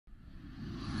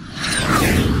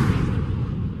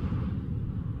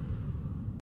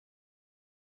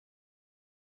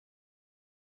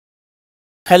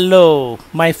Hello,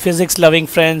 my physics loving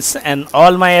friends and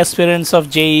all my aspirants of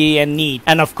JEE and NEET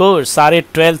and of course सारे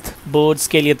 12th boards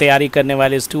के लिए तैयारी करने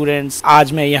वाले स्टूडेंट्स।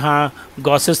 आज मैं यहाँ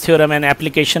Gauss's theorem and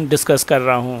application discuss कर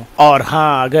रहा हूँ। और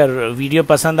हाँ, अगर वीडियो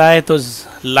पसंद आए तो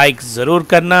लाइक ज़रूर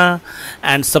करना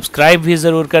एंड सब्सक्राइब भी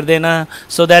ज़रूर कर देना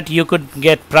so that you could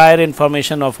get prior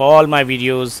information of all my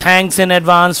videos. Thanks in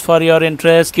advance for your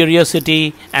interest, curiosity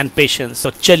and patience.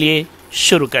 तो चलिए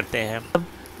शुरू करते हैं।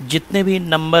 जितने भी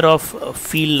नंबर ऑफ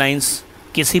फील्ड लाइंस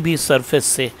किसी भी सरफेस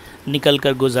से निकल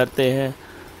कर गुजरते हैं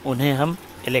उन्हें हम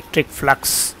इलेक्ट्रिक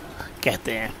फ्लक्स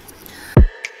कहते हैं।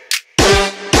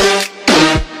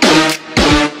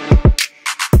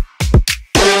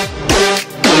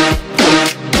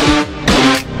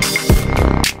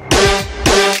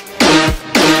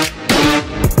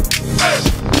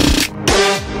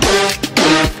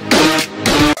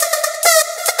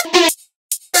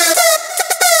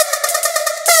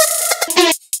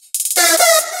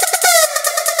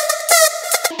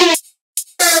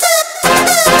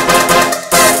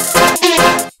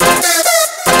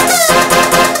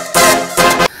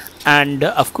 And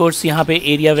of course यहाँ पे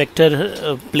area vector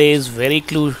plays very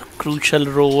crucial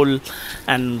role.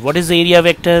 And what is area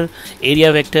vector?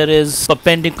 Area vector is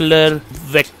perpendicular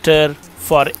vector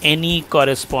for any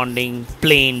corresponding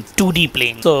plane, 2D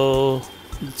plane.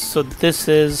 So this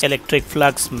is electric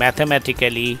flux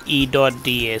mathematically E dot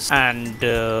ds, and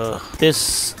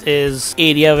this is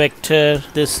area vector,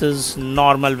 this is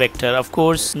normal vector. Of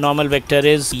course normal vector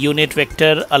is unit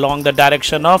vector along the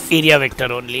direction of area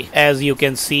vector only, as you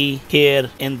can see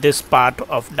here in this part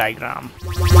of diagram.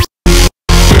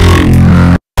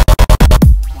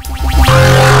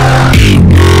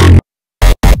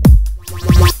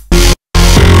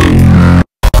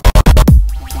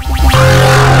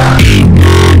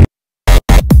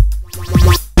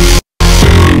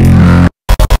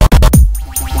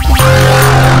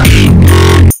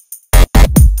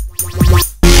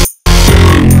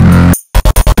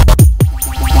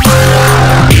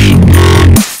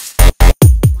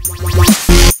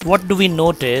 What do we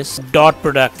notice? Dot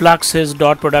product. Flux is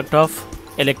dot product of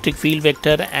electric field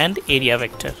vector and area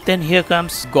vector. Then here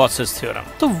comes Gauss's theorem.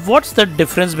 So what's the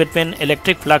difference between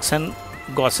electric flux and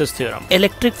Gauss's theorem?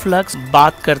 Electric flux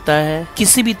बात करता है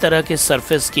किसी भी तरह के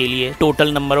surface के लिए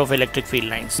total number of electric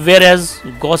field lines, whereas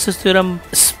Gauss's theorem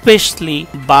especially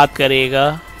बात करेगा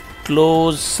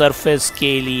closed surface के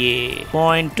लिए,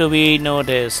 point to be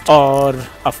noticed. और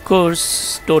of course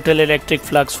total electric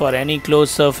flux for any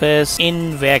closed surface in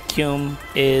vacuum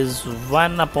is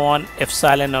 1 upon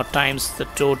epsilon naught times the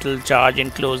total charge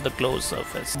enclosed the closed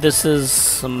surface. This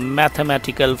is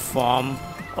mathematical form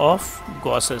of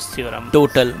Gauss's theorem.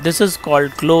 Total, this is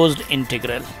called closed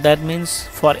integral. That means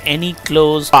for any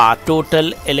closed path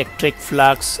total electric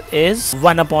flux is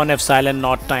 1 upon epsilon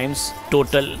naught times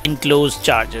total enclosed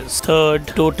charges. Third,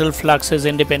 total flux is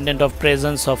independent of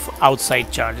presence of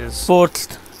outside charges.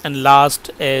 Fourth and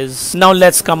last is, now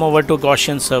let's come over to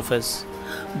Gaussian surface.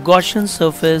 Gaussian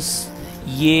surface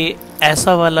ये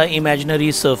ऐसा वाला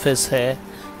imaginary surface है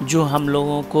जो हम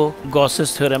लोगों को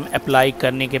Gauss's theorem apply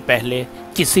करने के पहले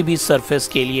किसी भी सरफेस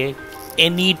के लिए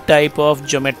any type of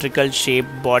geometrical shape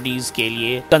bodies के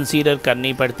लिए कंसीडर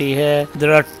करनी पड़ती है।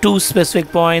 There are to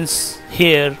specific points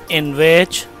here in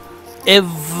which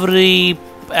every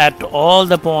at all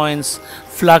the points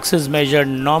flux is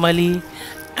measured normally,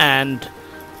 and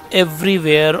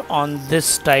everywhere on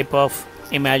this type of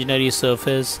imaginary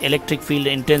surface electric field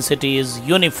intensity is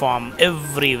uniform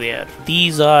everywhere.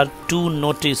 These are two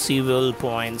noticeable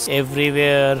points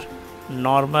everywhere.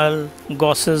 Normal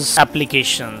Gauss's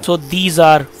application. So these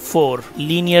are four: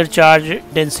 linear charge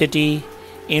density,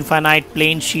 infinite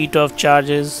plane sheet of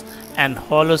charges, and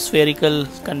hollow spherical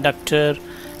conductor,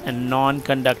 and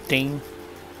non-conducting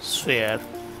sphere,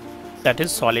 that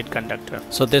is solid conductor.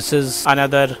 So this is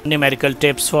another numerical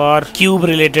tips for cube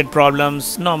related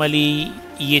problems. Normally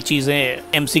ये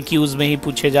चीज़ें MCQs में ही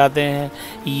पूछे जाते हैं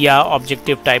या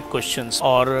objective type questions,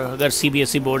 और अगर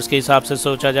CBSE boards के हिसाब से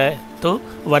सोचा जाए तो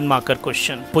 1 marker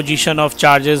question. Position of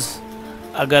charges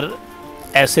अगर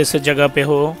ऐसे से जगह पे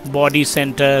हो, body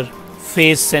centre,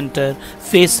 face centre.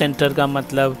 Face centre का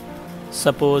मतलब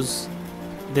suppose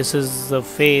this is the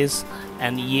face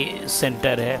and ये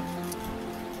सेंटर है,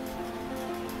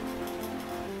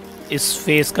 इस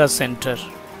फेस का centre,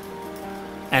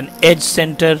 and as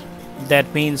centre, that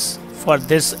means for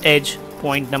this edge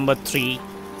point number 3,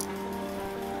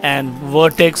 and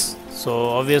vertex, so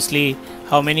obviously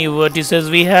how many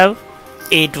vertices we have?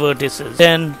 8 vertices.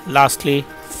 Then lastly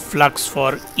flux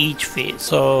for each phase.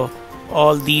 So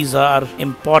all these are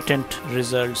important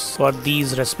results for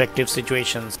these respective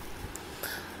situations.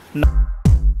 Now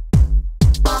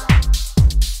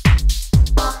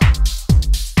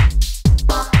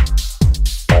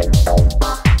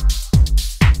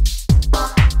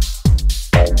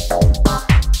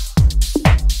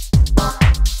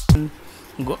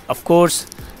Of course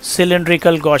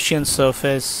cylindrical Gaussian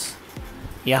surface,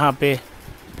 यहाँ पे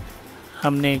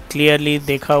हमने clearly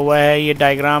देखा हुआ है ये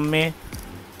diagram में.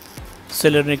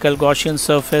 Cylindrical Gaussian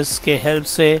surface के help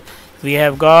से we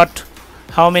have got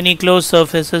how many closed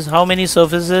surfaces? How many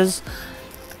surfaces?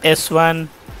 S1,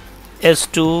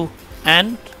 S2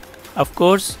 and of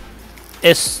course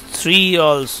S3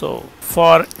 also.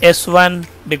 For S1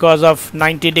 because of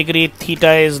 90 degree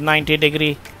theta is 90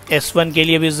 degree, S1 के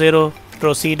लिए भी 0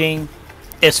 proceeding,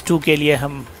 S2 के लिए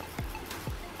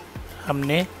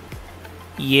हमने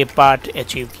ये part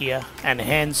achieve किया, and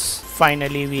hence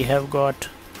finally we have got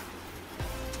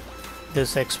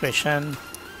this expression.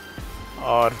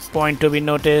 Or point to be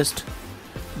noticed,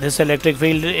 this electric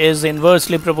field is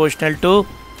inversely proportional to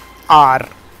R.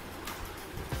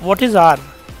 What is R?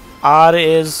 R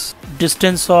is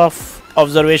distance of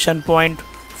observation point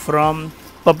from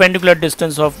perpendicular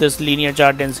distance of this linear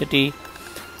charge density,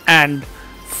 and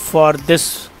for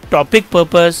this topic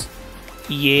purpose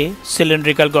ये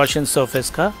cylindrical Gaussian surface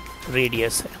का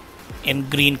radius है. In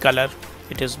green color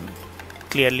it is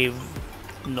clearly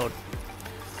noted,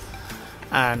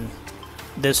 and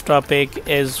this topic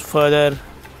is further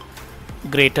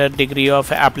greater degree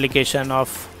of application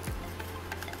of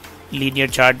linear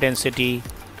charge density.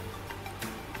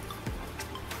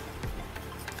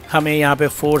 हमें यहाँ पे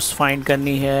force find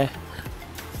करनी है,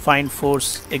 find force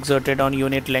exerted on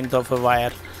unit length of a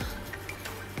wire.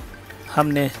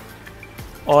 हमने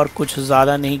और कुछ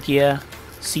ज़्यादा नहीं किया,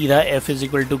 सीधा F is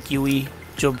equal to QE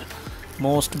जो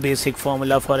most basic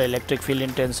formula for electric field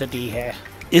intensity है.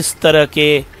 इस तरह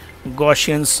के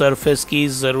Gaussian surface की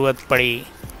ज़रूरत पड़ी,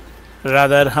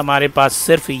 rather हमारे पास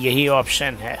सिर्फ यही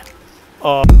ऑप्शन है.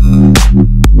 और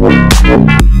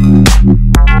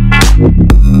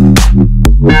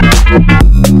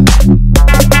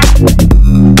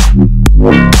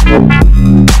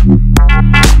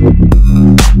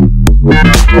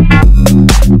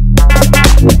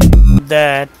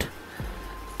that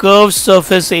curved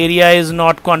surface area is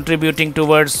not contributing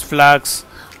towards flux,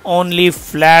 only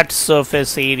flat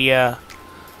surface area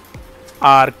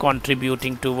are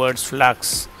contributing towards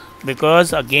flux,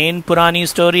 because again purani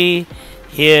story,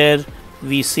 here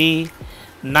we see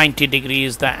 90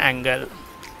 degrees the angle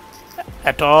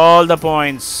at all the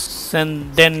points,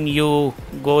 and then you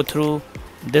go through.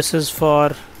 This is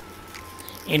for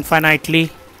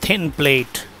infinitely thin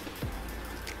plate,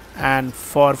 and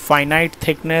for finite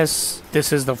thickness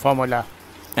this is the formula.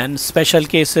 And special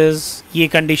cases ये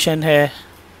condition है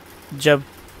जब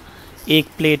एक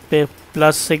plate पे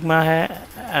plus sigma है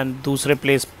and दूसरे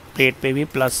plate पे भी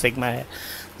plus sigma है.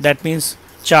 दैट मीन्स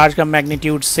चार्ज का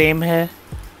मैग्नीट्यूड सेम है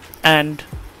and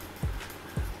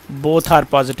both are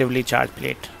positively charge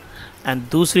plate. And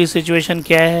दूसरी सिचुएशन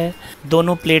क्या है,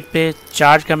 दोनों प्लेट पे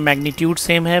चार्ज का मैग्नीट्यूड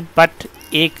सेम है बट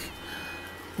एक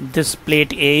this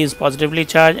plate A is positively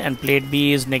charged and plate B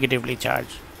is negatively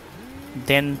charged.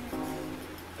 Then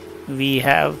we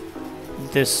have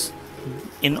this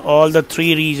in all the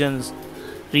three regions,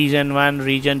 region 1,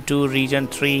 region 2, region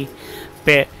 3.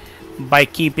 By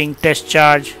keeping test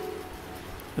charge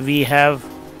we have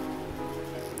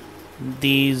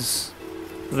these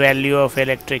value of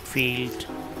electric field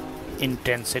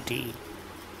intensity.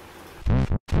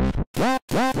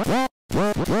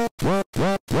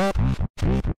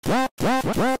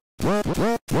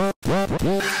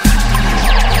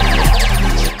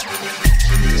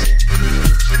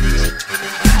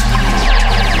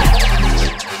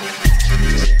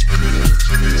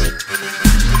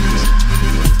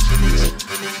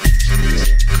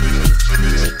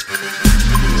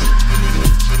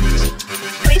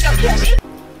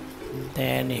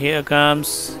 Then here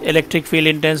comes electric field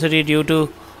intensity due to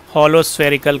hollow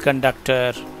spherical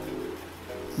conductor,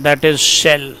 that is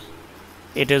shell.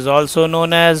 It is also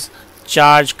known as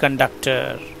charge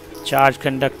conductor. Charge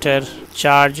conductor,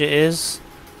 charge is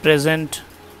present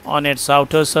on its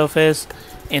outer surface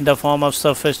in the form of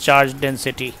surface charge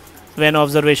density. When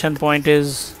observation point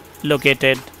is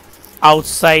located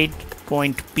outside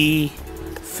point P,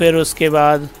 फिर उसके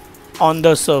बाद on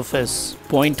the surface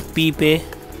point P पे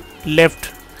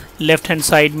left hand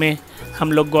side में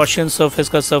हम लोग Gaussian surface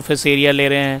का surface area ले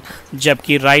रहे हैं,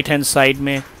 जबकि राइट हैंड साइड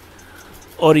में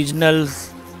original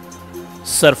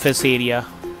surface area,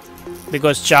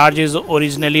 because charge is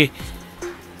originally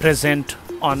present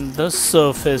on the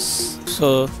surface.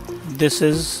 So this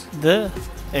is the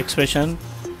expression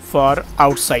for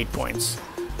outside points.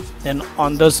 Then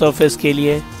on the surface के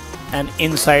लिए and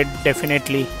inside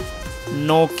definitely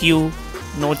no Q,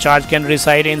 no charge can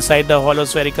reside inside the hollow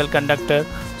spherical conductor,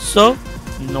 so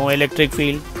no electric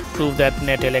field. Prove that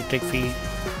net electric field.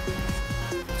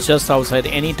 just outside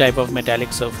any type of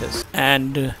metallic surface,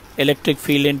 and electric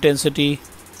field intensity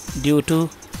due to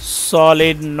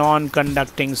solid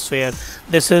non-conducting sphere.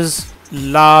 This is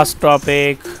last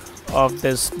topic of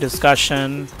this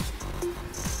discussion,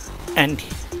 and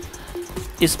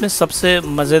इसमें सबसे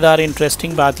मज़ेदार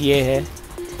interesting बात यह है,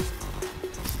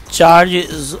 charge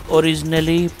is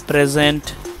originally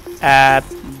present at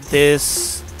this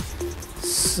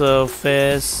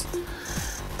surface.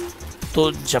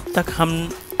 तो जब तक हम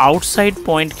आउटसाइड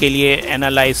पॉइंट के लिए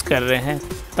एनालाइज कर रहे हैं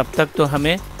तब तक तो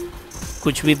हमें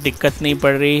कुछ भी दिक्कत नहीं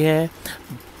पड़ रही है,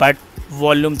 but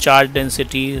volume charge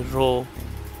density rho,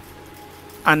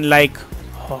 unlike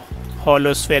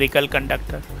होलोस्फेरिकल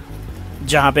conductor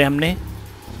जहाँ पे हमने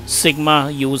सिग्मा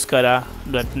यूज़ करा,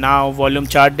 but now volume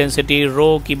charge density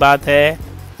rho की बात है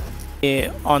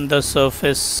ऑन द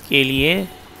सरफेस के लिए.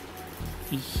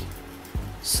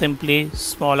 Simply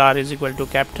small r is equal to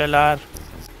capital R.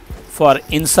 For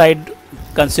inside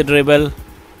considerable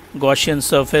Gaussian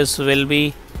surface will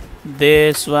be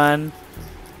this one,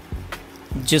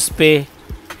 जिस पे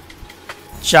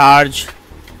चार्ज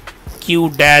Q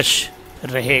dash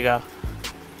रहेगा,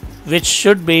 which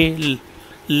should be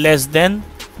less than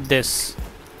this.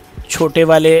 छोटे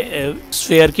वाले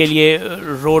स्फीयर के लिए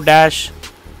रो डैश,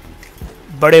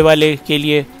 बड़े वाले के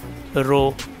लिए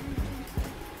रो,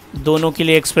 दोनों के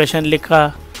लिए एक्सप्रेशन लिखा.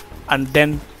 And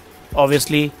then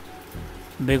obviously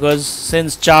because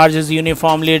since charge is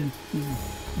uniformly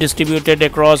distributed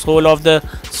across whole of the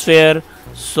sphere,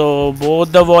 so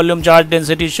both the volume charge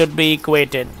density should be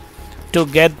equated to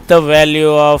get the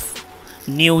value of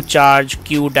new charge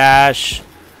Q dash,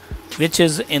 which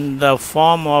is in the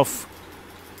form of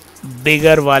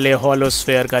bigger wale hollow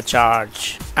sphere ka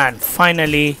charge. And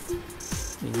finally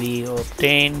we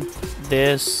obtain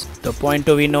this. The point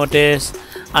to be noticed,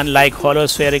 unlike hollow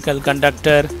spherical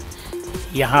conductor,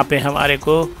 यहाँ पे हमारे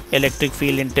को electric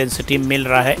field intensity मिल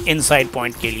रहा है inside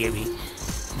point के लिए भी,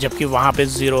 जबकि वहाँ पे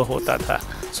ज़ीरो होता था.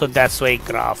 So that's why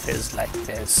graph is like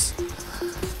this.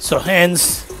 So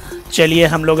hence चलिए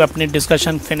हम लोग अपनी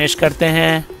डिस्कशन फिनिश करते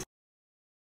हैं.